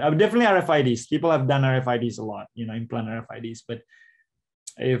embed, definitely RFIDs. People have done RFIDs a lot, implant RFIDs. But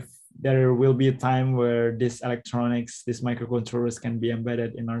if there will be a time where this electronics, these microcontrollers can be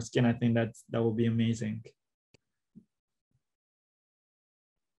embedded in our skin, I think that will be amazing.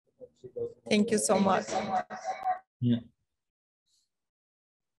 Thank you so much. Yeah.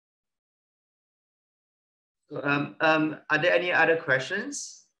 Are there any other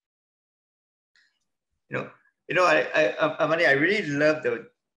questions? Irmandy, I really love the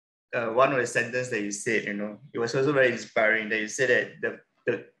one of the sentences that you said. It was also very inspiring that you said that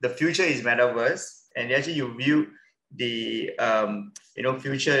the future is metaverse, and actually you view the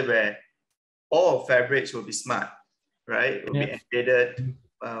future where all fabrics will be smart, right? Will be embedded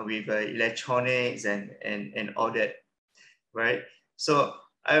with electronics and all that, right? So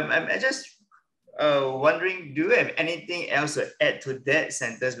I'm just wondering, do you have anything else to add to that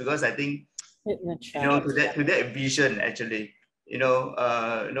sentence? Because I think to that vision actually,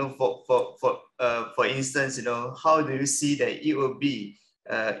 for instance, how do you see that it will be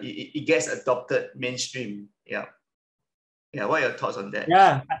it gets adopted mainstream? Yeah, what are your thoughts on that?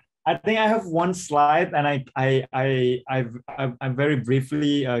 Yeah, I think I have one slide, and I've very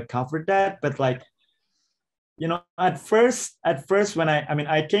briefly covered that, but like, at first when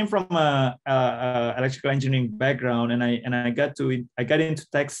I came from a electrical engineering background, and I got into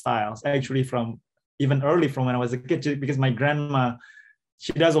textiles actually from even early, from when I was a kid, because my grandma,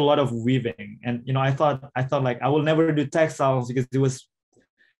 she does a lot of weaving, and I thought like I will never do textiles because it was,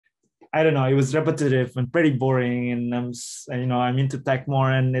 I don't know, it was repetitive and pretty boring, and I'm into tech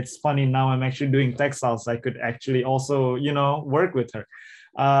more. And it's funny, now I'm actually doing textiles. I could actually also work with her.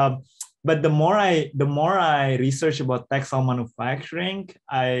 But the more I research about textile manufacturing,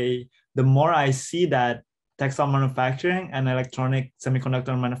 the more I see that textile manufacturing and electronic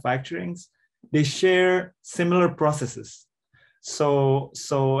semiconductor manufacturing, they share similar processes. So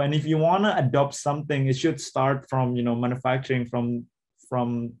and if you want to adopt something, it should start from manufacturing, from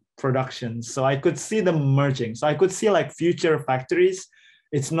production. So I could see them merging. So I could see like future factories.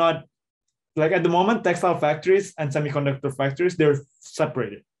 It's not like at the moment, textile factories and semiconductor factories, they're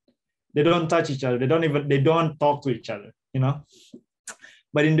separated. They don't touch each other. They don't talk to each other,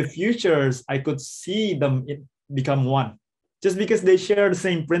 But in the futures, I could see them become one, just because they share the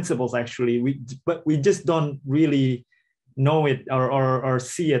same principles actually. But we just don't really know it or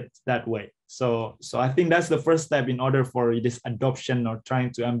see it that way. So I think that's the first step in order for this adoption, or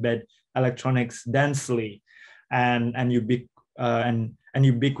trying to embed electronics densely and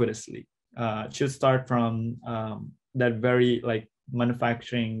ubiquitously. It should start from that very like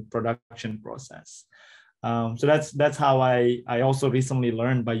manufacturing production process. So that's how I also recently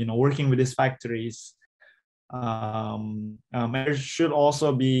learned by working with these factories. And there should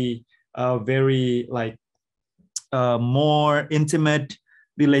also be a very like more intimate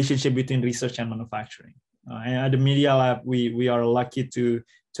relationship between research and manufacturing. And at the Media Lab, we are lucky to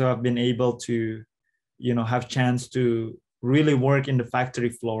have been able to have chance to really work in the factory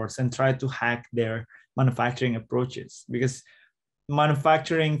floors and try to hack their manufacturing approaches, because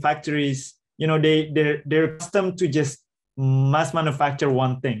manufacturing factories, they're accustomed to just mass manufacture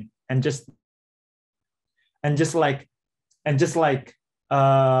one thing and just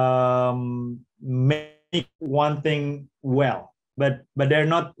make one thing well, but they're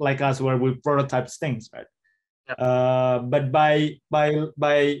not like us where we prototype things, right? But by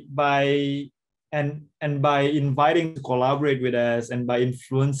inviting to collaborate with us, and by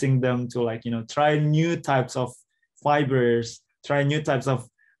influencing them to try new types of fibers, try new types of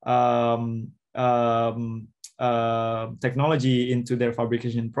technology into their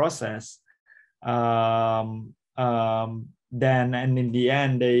fabrication process, then and in the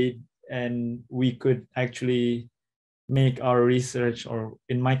end we could actually make our research, or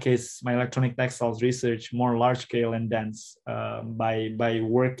in my case my electronic textiles research, more large scale and dense by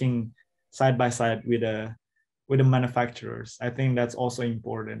working side by side with the manufacturers. I think that's also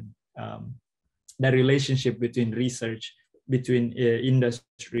important, that relationship between research, between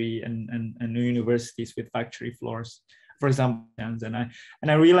industry and universities with factory floors, for example. And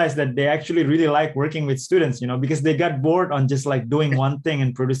I realized that they actually really like working with students, because they got bored on just like doing one thing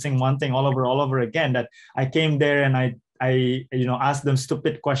and producing one thing all over again. That I came there and I asked them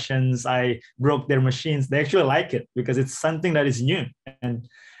stupid questions. I broke their machines. They actually like it because it's something that is new, and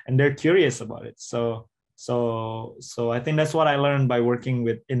they're curious about it. So I think that's what I learned by working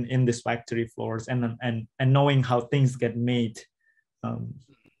with in this factory floors and knowing how things get made.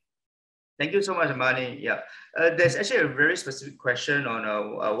 Thank you so much, Irmandy. Yeah, there's actually a very specific question on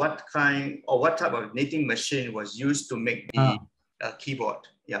what kind or what type of knitting machine was used to make the keyboard.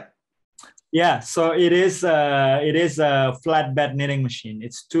 Yeah. Yeah, so it is a flatbed knitting machine.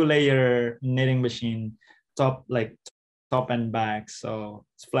 It's 2-layer knitting machine, top and back. So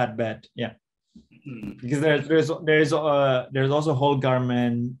it's flatbed. Yeah. Because there's also whole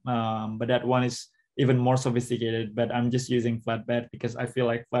garment, but that one is even more sophisticated. But I'm just using flatbed because I feel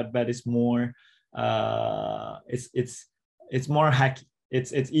like flatbed is more it's more hacky.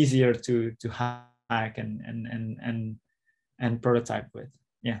 It's easier to hack and prototype with.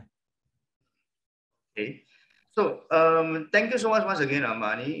 Yeah. Okay. So thank you so much once again,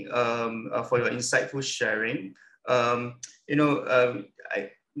 Armani, for your insightful sharing. You know,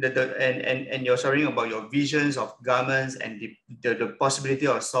 and you're sharing about your visions of garments and the possibility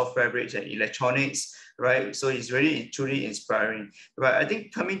of soft fabrics and electronics, right? So it's really truly inspiring. But I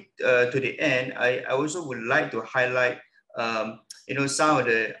think coming to the end, I also would like to highlight, you know, some of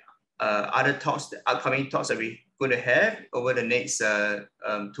the other talks, the upcoming talks that we're going to have over the next 2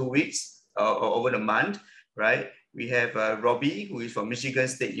 weeks or over the month, right? We have Robbie, who is from Michigan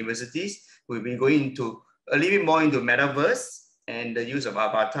State Universities, who will be going into a little bit more into metaverse and the use of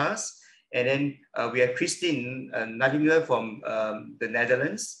avatars. And then we have Christine Nadimler from the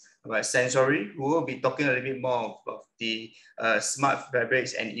Netherlands, about sensory, who will be talking a little bit more of the smart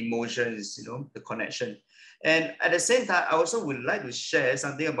fabrics and emotions, you know, the connection. And at the same time, I also would like to share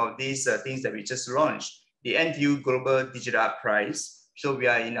something about these things that we just launched, the NTU Global Digital Art Prize. So we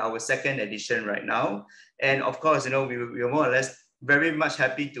are in our second edition right now. And of course, you know, we are more or less very much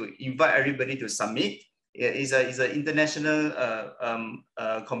happy to invite everybody to submit. It's an international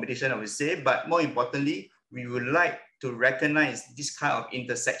competition, I would say, but more importantly, we would like to recognize this kind of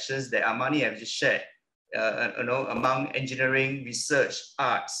intersections that Armani have just shared, you know, among engineering, research,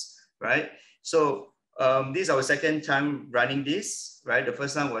 arts, right? So this is our second time running this, right? The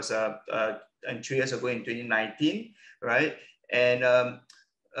first time was 3 years ago in 2019, right? And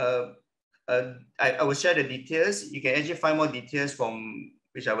I will share the details. You can actually find more details from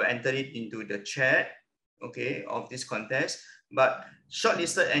which I will enter it into the chat, okay, of this contest. But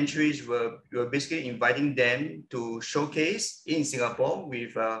shortlisted entries were basically inviting them to showcase in Singapore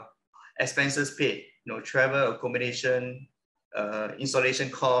with expenses paid, you know, travel, accommodation, installation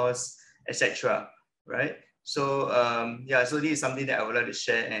costs, etc. Right? So yeah, so this is something that I would like to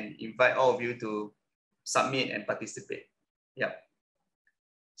share and invite all of you to submit and participate. Yeah.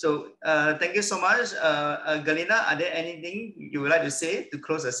 So thank you so much. Galina, are there anything you would like to say to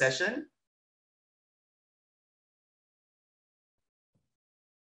close the session?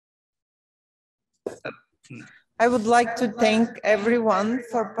 I would like to thank everyone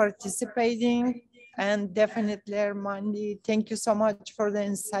for participating, and definitely Irmandy, thank you so much for the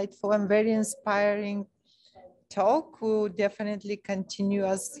insightful and very inspiring talk. We'll definitely continue,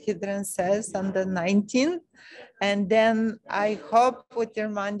 as Hidran says, on the 19th. And then I hope with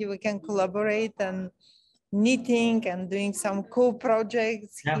Irmandy we can collaborate and knitting and doing some cool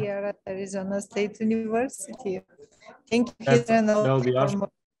projects here at Arizona State University. Thank you, Hidran, for awesome.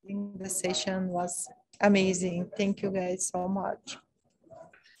 moderating the session. Was amazing. Thank you guys so much.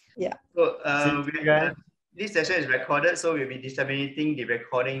 Yeah. So this session is recorded, so we'll be disseminating the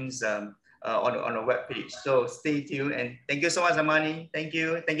recordings on a web page. So stay tuned, and thank you so much, Armani. Thank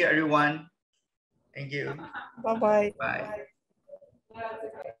you everyone. Thank you. Bye-bye.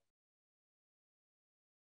 Bye.